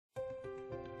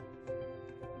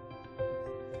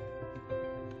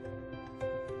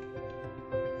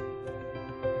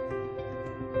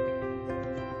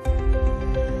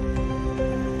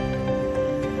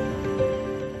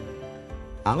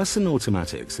Allison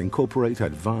automatics incorporate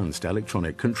advanced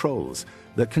electronic controls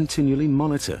that continually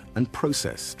monitor and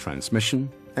process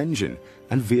transmission, engine,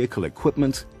 and vehicle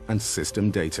equipment and system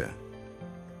data.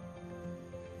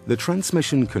 The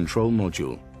Transmission Control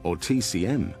Module, or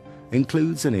TCM,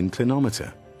 includes an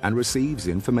inclinometer and receives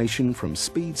information from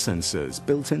speed sensors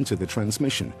built into the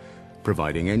transmission,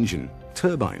 providing engine,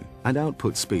 turbine, and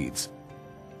output speeds.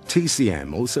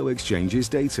 TCM also exchanges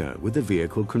data with the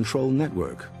Vehicle Control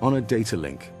Network on a data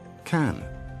link, CAN,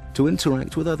 to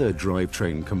interact with other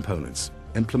drivetrain components,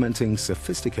 implementing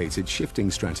sophisticated shifting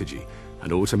strategy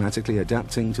and automatically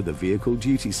adapting to the vehicle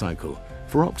duty cycle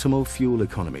for optimal fuel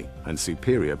economy and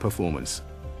superior performance.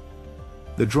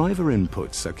 The driver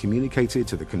inputs are communicated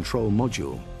to the control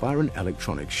module via an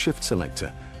electronic shift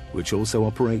selector, which also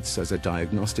operates as a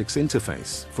diagnostics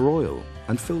interface for oil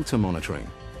and filter monitoring.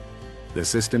 The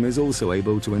system is also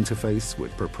able to interface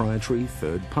with proprietary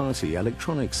third-party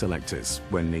electronic selectors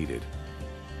when needed.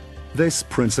 This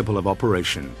principle of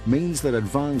operation means that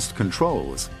advanced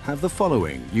controls have the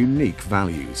following unique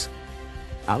values.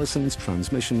 Allison's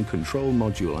transmission control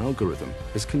module algorithm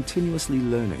is continuously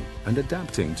learning and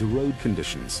adapting to road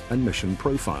conditions and mission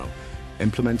profile,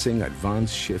 implementing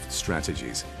advanced shift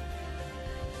strategies.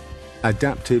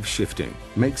 Adaptive shifting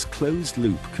makes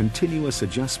closed-loop continuous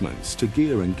adjustments to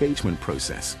gear engagement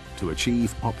process to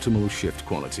achieve optimal shift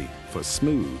quality for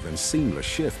smooth and seamless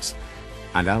shifts.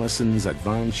 And Allison's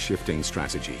advanced shifting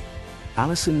strategy.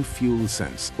 Allison Fuel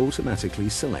Sense automatically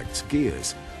selects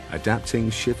gears, adapting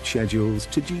shift schedules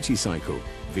to duty cycle,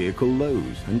 vehicle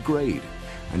load and grade,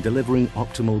 and delivering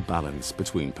optimal balance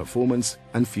between performance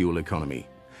and fuel economy.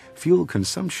 Fuel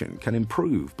consumption can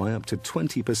improve by up to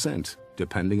 20%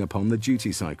 depending upon the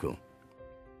duty cycle.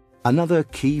 Another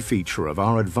key feature of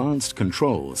our advanced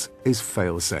controls is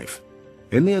Failsafe.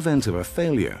 In the event of a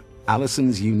failure,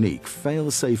 Allison's unique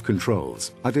Failsafe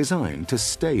controls are designed to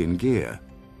stay in gear.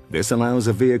 This allows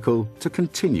a vehicle to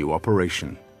continue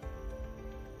operation.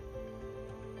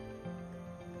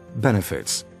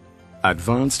 Benefits.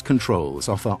 Advanced controls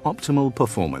offer optimal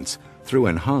performance through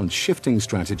enhanced shifting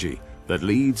strategy that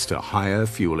leads to higher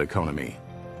fuel economy.